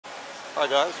Hi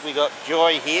guys, we got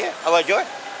Joy here. Hello Joy.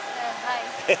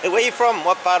 Hi. Where are you from?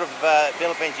 What part of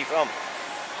Philippines are you from?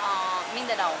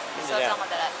 Mindanao. Mindanao.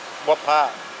 Madalat. What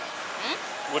part? Hmm?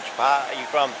 Which part are you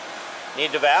from? Near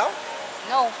Davao?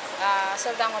 No.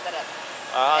 Soldang Madalat.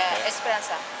 Oh, okay.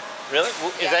 Esperanza. Really?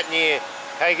 Is Yeah. that near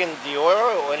Cagayan de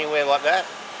Oro or anywhere like that?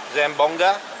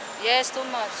 Zambonga? Yes, too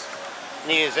much.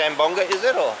 Near Zambonga is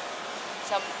it or?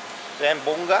 Some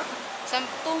Zambonga?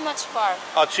 too much far.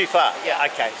 Oh, too far. Yeah,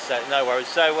 okay. So no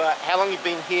worries. So how long you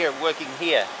been here, working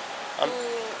here?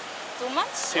 2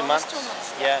 months? 2 Almost months? 2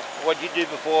 months. Yeah. What did you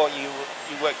do before you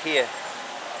worked here?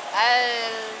 I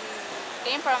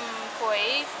came from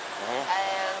Kuwait. Mm-hmm. I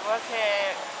worked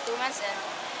here 2 months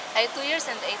and 2 years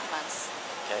and 8 months.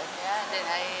 Okay. Yeah. Then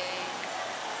I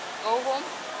go home.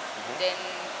 Then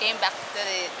came back to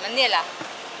Manila.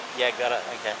 Yeah, got it.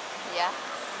 Okay. Yeah.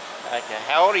 Okay.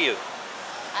 How old are you?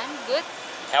 I'm good.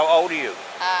 How old are you?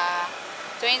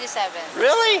 27.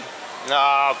 Really?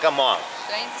 No, come on.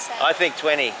 27. I think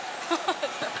 20.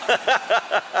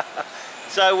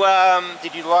 So,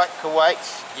 did you like Kuwait?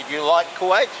 Did you like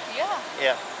Kuwait? Yeah.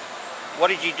 Yeah.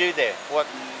 What did you do there? What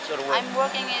sort of work? I'm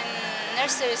working in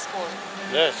nursery school.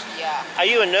 Nurse. Yeah. Are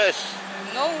you a nurse?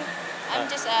 No, I'm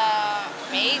just a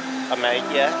maid. A maid,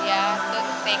 yeah. Yeah, to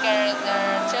take care of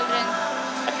their children.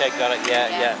 Okay, got it. Yeah,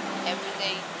 yeah. Every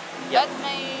day. Yep.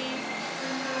 But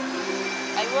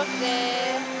I work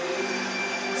there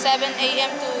 7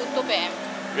 a.m. to 2 p.m.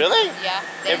 Really? Yeah.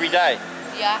 Every day?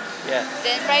 Yeah. Yeah.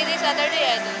 Then Friday, Saturday,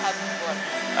 I don't have work.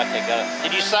 Okay, got it.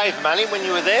 Did you save money when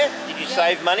you were there? Did you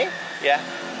save money? Yeah.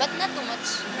 But not too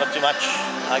much. Not too much?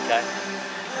 Okay.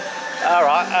 All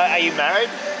right. Are you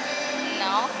married?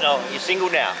 No. No, you're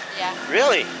single now? Yeah.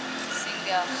 Really?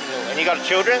 Single. Single. And you got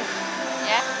children?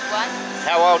 Yeah. One.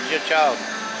 How old's your child?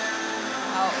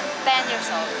 Oh, 10 years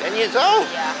old. 10 years old?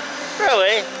 Yeah.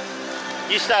 Really?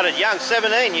 You started young,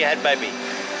 17 you had baby.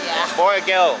 Yeah. Boy or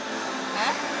girl?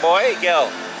 Huh? Boy, girl?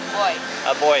 Boy.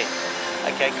 A boy.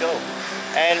 Okay, cool.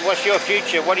 And what's your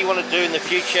future? What do you want to do in the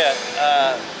future?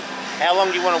 How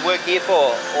long do you want to work here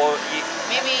for? Or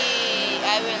Maybe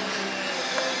I will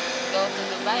go to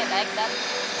Dubai like that.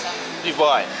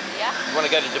 Dubai? Yeah. You want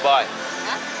to go to Dubai?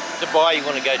 Huh? Dubai you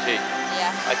want to go to?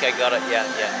 Yeah. Okay, got it. Yeah,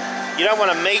 yeah. You don't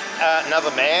want to meet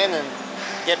another man and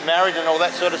get married and all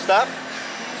that sort of stuff?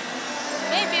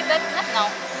 Maybe, but not now.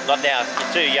 Not now.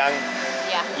 You're too young.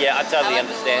 Yeah. Yeah, I totally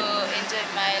understand. I want to enjoy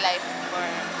my life for...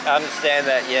 I understand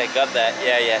that. Yeah, got that.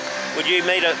 Yeah, yeah. Would you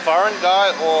meet a foreign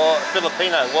guy or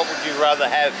Filipino? What would you rather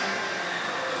have?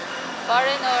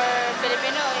 Foreign or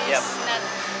Filipino is Yep. not...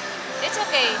 It's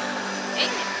okay.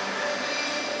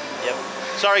 Yep.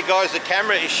 Sorry guys, the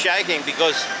camera is shaking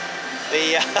because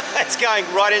the it's going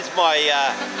right into my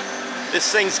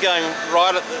this thing's going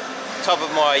right at the top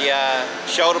of my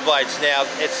shoulder blades now.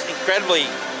 It's incredibly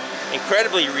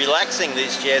relaxing,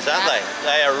 these chairs, aren't they?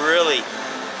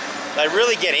 They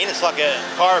really get in. It's like a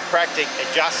chiropractic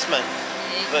adjustment.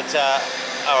 But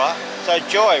all right. So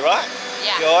Joy, right?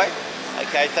 Yeah. Joy.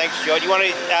 Okay, thanks, Joy. Do you want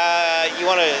to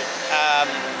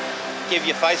give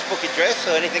your Facebook address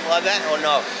or anything like that, or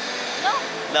no? No.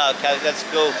 No. Okay, that's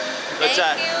cool. But,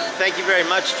 Thank you. Thank you very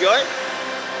much, Joy.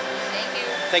 Thank you.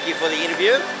 Thank you for the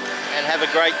interview, and have a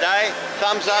great day.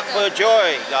 Thumbs up for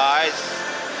Joy, guys.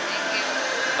 Thank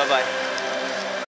you. Bye-bye.